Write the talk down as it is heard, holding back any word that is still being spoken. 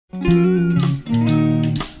The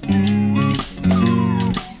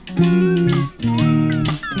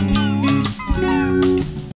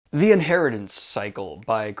Inheritance Cycle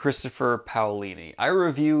by Christopher Paolini. I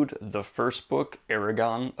reviewed the first book,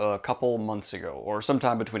 Aragon, a couple months ago, or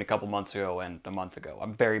sometime between a couple months ago and a month ago.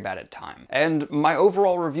 I'm very bad at time. And my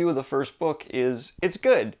overall review of the first book is, it's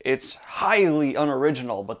good. It's highly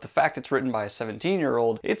unoriginal, but the fact it's written by a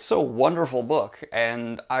 17-year-old, it's a wonderful book,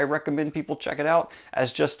 and I recommend people check it out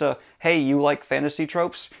as just a, hey, you like fantasy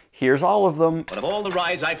tropes? Here's all of them. But of all the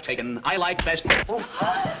rides I've taken, I like best...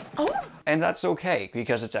 And that's okay,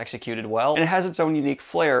 because it's executed well, and it has its own unique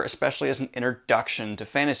flair, especially as an introduction to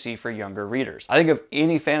fantasy for younger readers. I think of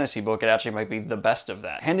any fantasy book, it actually might be the best of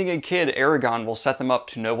that. Handing a kid Aragon will set them up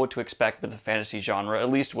to know what to expect with the fantasy genre,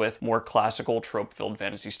 at least with more classical, trope-filled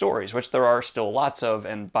fantasy stories, which there are still lots of,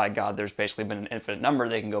 and by God, there's basically been an infinite number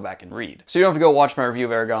they can go back and read. So you don't have to go watch my review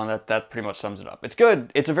of Aragon, that pretty much sums it up. It's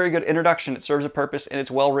good, it's a very good introduction, it serves a purpose, and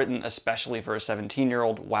it's well written, especially for a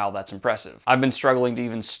 17-year-old. Wow, that's impressive. I've been struggling to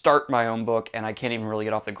even start my own book, and I can't even really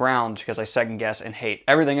get off the ground because I second guess and hate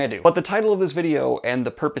everything I do. But the title of this video and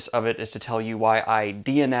the purpose of it is to tell you why I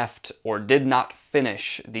DNF'd or did not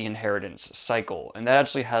finish the Inheritance Cycle, and that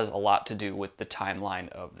actually has a lot to do with the timeline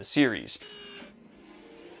of the series.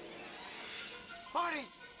 Marty!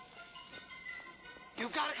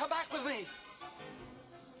 You've got to come back with me!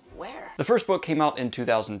 Where? The first book came out in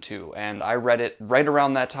 2002, and I read it right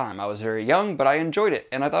around that time. I was very young, but I enjoyed it,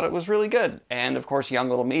 and I thought it was really good. And of course, young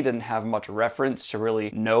little me didn't have much reference to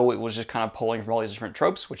really know. It was just kind of pulling from all these different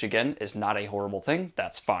tropes, which again, is not a horrible thing.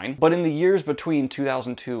 That's fine. But in the years between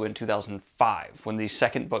 2002 and 2005, when the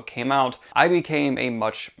second book came out, I became a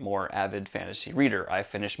much more avid fantasy reader. I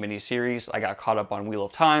finished miniseries, I got caught up on Wheel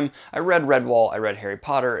of Time, I read Redwall, I read Harry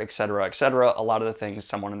Potter, etc., etc., a lot of the things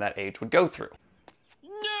someone in that age would go through.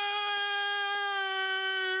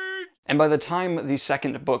 And by the time the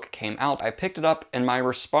second book came out, I picked it up and my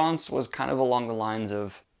response was kind of along the lines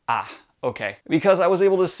of, okay. Because I was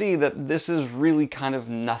able to see that this is really kind of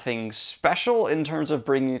nothing special in terms of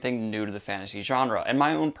bringing anything new to the fantasy genre. And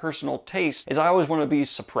my own personal taste is I always want to be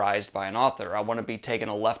surprised by an author. I want to be taking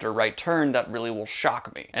a left or right turn that really will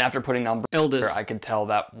shock me. And after putting down Eldest, I could tell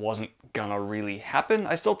that wasn't gonna really happen.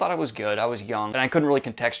 I still thought it was good. I was young, and I couldn't really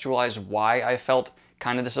contextualize why I felt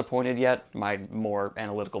kind of disappointed yet. My more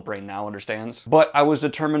analytical brain now understands. But I was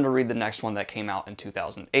determined to read the next one that came out in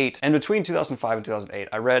 2008. And between 2005 and 2008,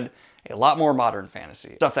 I read a lot more modern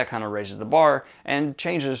fantasy. Stuff that kind of raises the bar and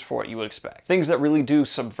changes for what you would expect. Things that really do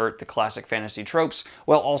subvert the classic fantasy tropes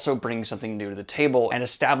while also bringing something new to the table and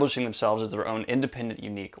establishing themselves as their own independent,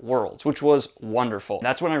 unique worlds, which was wonderful.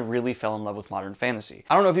 That's when I really fell in love with modern fantasy.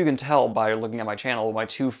 I don't know if you can tell by looking at my channel, my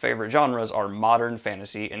two favorite genres are modern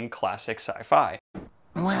fantasy and classic sci-fi.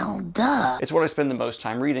 Well, duh. It's what I spend the most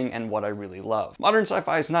time reading and what I really love. Modern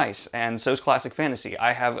sci-fi is nice, and so is classic fantasy.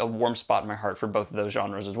 I have a warm spot in my heart for both of those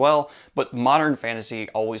genres as well, but modern fantasy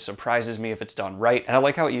always surprises me if it's done right, and I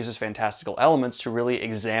like how it uses fantastical elements to really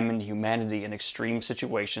examine humanity in extreme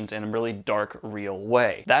situations in a really dark, real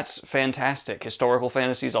way. That's fantastic. Historical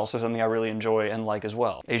fantasy is also something I really enjoy and like as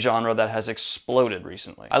well, a genre that has exploded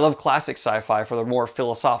recently. I love classic sci-fi for the more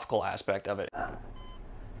philosophical aspect of it.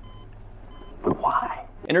 But why?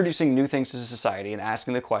 Introducing new things to society and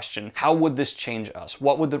asking the question, how would this change us?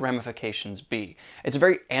 What would the ramifications be? It's a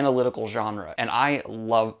very analytical genre, and I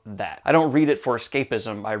love that. I don't read it for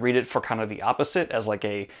escapism, I read it for kind of the opposite, as like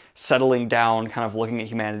a settling down, kind of looking at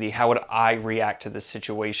humanity, how would I react to this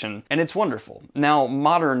situation? And it's wonderful. Now,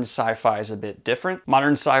 modern sci-fi is a bit different.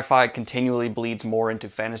 Modern sci-fi continually bleeds more into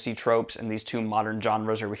fantasy tropes, and these two modern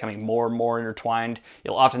genres are becoming more and more intertwined.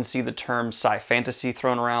 You'll often see the term sci-fantasy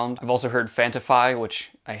thrown around. I've also heard fantify, which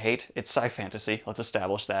I hate. It's sci-fantasy, let's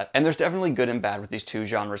establish that. And there's definitely good and bad with these two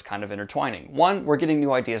genres kind of intertwining. One, we're getting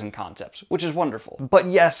new ideas and concepts, which is wonderful. But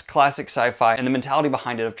yes, classic sci-fi and the mentality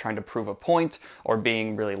behind it of trying to prove a point or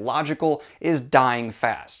being really logical is dying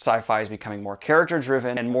fast. Sci-fi is becoming more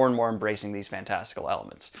character-driven and more embracing these fantastical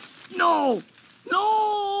elements. No!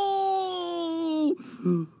 No!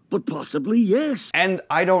 But possibly yes. And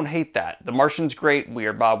I don't hate that. The Martian's great, We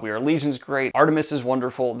Are Bob, We Are Legion's great, Artemis is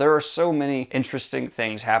wonderful. There are so many interesting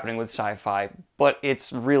things happening with sci-fi, but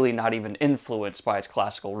it's really not even influenced by its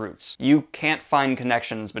classical roots. You can't find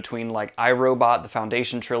connections between like I, Robot, the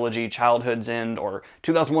Foundation trilogy, Childhood's End, or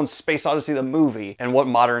 2001's Space Odyssey the movie, and what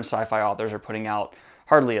modern sci-fi authors are putting out.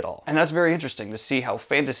 Hardly at all. And that's very interesting to see how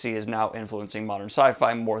fantasy is now influencing modern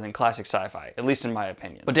sci-fi more than classic sci-fi, at least in my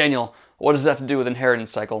opinion. But Daniel, what does that have to do with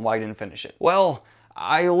Inheritance Cycle and why you didn't finish it? Well,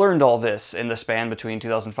 I learned all this in the span between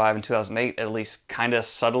 2005 and 2008, at least kind of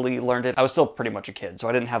subtly learned it. I was still pretty much a kid, so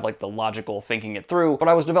I didn't have like the logical thinking it through, but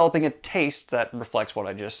I was developing a taste that reflects what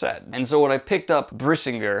I just said. And so when I picked up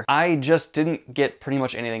Brissinger, I just didn't get pretty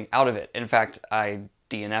much anything out of it. In fact, I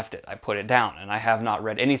DNF'd it. I put it down, and I have not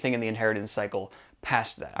read anything in the Inheritance cycle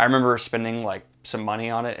past that. I remember spending like some money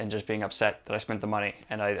on it and just being upset that I spent the money,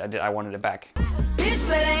 and I wanted it back. Bitch,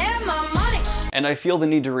 better have my money. And I feel the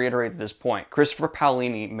need to reiterate this point. Christopher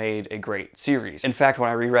Paolini made a great series. In fact, when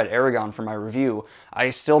I reread Aragon for my review, I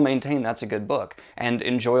still maintain that's a good book and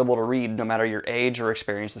enjoyable to read no matter your age or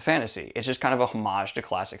experience with fantasy. It's just kind of a homage to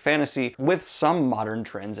classic fantasy with some modern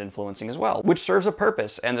trends influencing as well, which serves a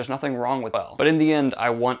purpose and there's nothing wrong with it. But in the end, I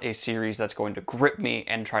want a series that's going to grip me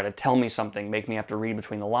and try to tell me something, make me have to read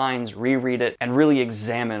between the lines, reread it, and really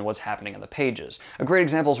examine what's happening on the pages. A great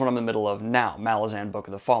example is what I'm in the middle of now, Malazan Book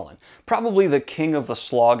of the Fallen. Probably the king of the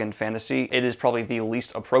slog in fantasy. It is probably the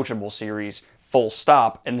least approachable series, full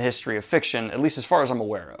stop, in the history of fiction, at least as far as I'm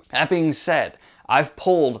aware of. That being said, I've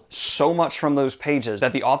pulled so much from those pages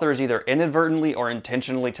that the author is either inadvertently or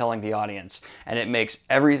intentionally telling the audience, and it makes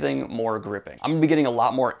everything more gripping. I'm gonna be getting a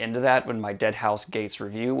lot more into that when my Dead House Gates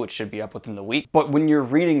review, which should be up within the week. But when you're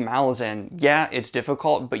reading Malazan, yeah, it's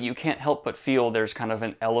difficult, but you can't help but feel there's kind of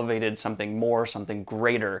an elevated something more, something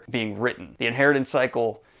greater being written. The Inheritance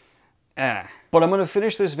cycle, But I'm going to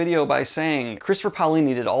finish this video by saying Christopher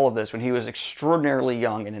Paolini did all of this when he was extraordinarily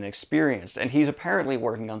young and inexperienced, and he's apparently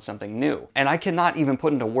working on something new. And I cannot even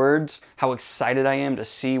put into words how excited I am to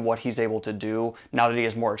see what he's able to do now that he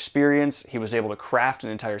has more experience. He was able to craft an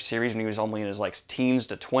entire series when he was only in his like teens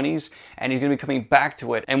to 20s, and he's going to be coming back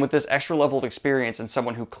to it. And with this extra level of experience and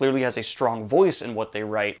someone who clearly has a strong voice in what they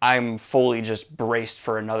write, I'm fully just braced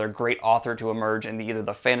for another great author to emerge in either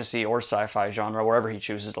the fantasy or sci-fi genre, wherever he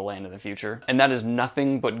chooses to land in the future. And that is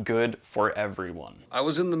nothing but good for everyone. I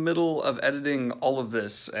was in the middle of editing all of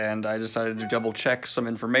this, and I decided to double check some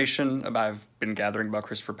information I've been gathering about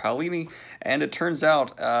Christopher Paolini, and it turns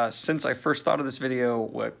out since I first thought of this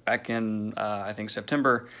video back in I think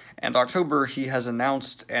September and October, he has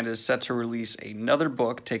announced and is set to release another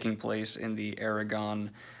book taking place in the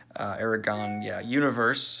Aragon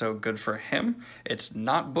universe, so good for him. It's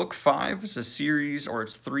not book 5, it's a series, or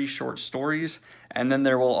it's 3 short stories, and then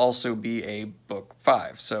there will also be a book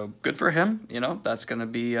 5, so good for him, you know, that's going to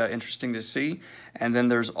be interesting to see. And then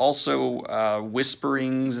there's also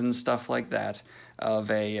whisperings and stuff like that of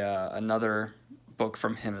another book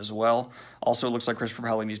from him as well. Also, it looks like Christopher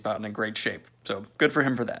Paolini's about in great shape, so good for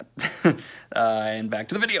him for that. And back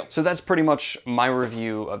to the video. So that's pretty much my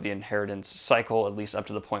review of the Inheritance cycle, at least up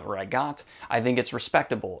to the point where I got. I think it's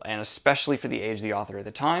respectable, and especially for the age of the author at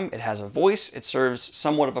the time, it has a voice, it serves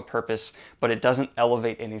somewhat of a purpose, but it doesn't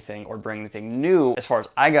elevate anything or bring anything new, as far as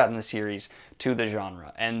I got in the series, to the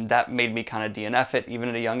genre. And that made me kind of DNF it, even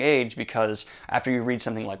at a young age, because after you read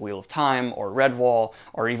something like Wheel of Time, or Redwall,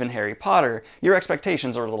 or even Harry Potter, your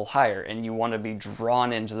expectations are a little higher, and you want to be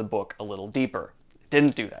drawn into the book a little deeper.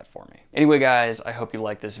 Didn't do that for me. Anyway guys, I hope you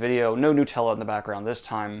liked this video. No Nutella in the background this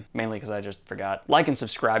time, mainly because I just forgot. Like and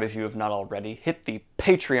subscribe if you have not already. Hit the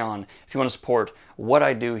Patreon if you want to support what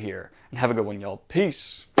I do here. And have a good one, y'all.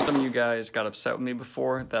 Peace. Some of you guys got upset with me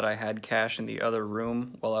before that I had Cash in the other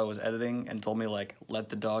room while I was editing and told me like, let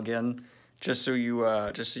the dog in. Just so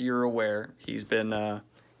you're aware, he's been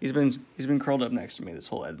curled up next to me this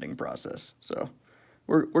whole editing process. So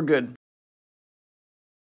we're good.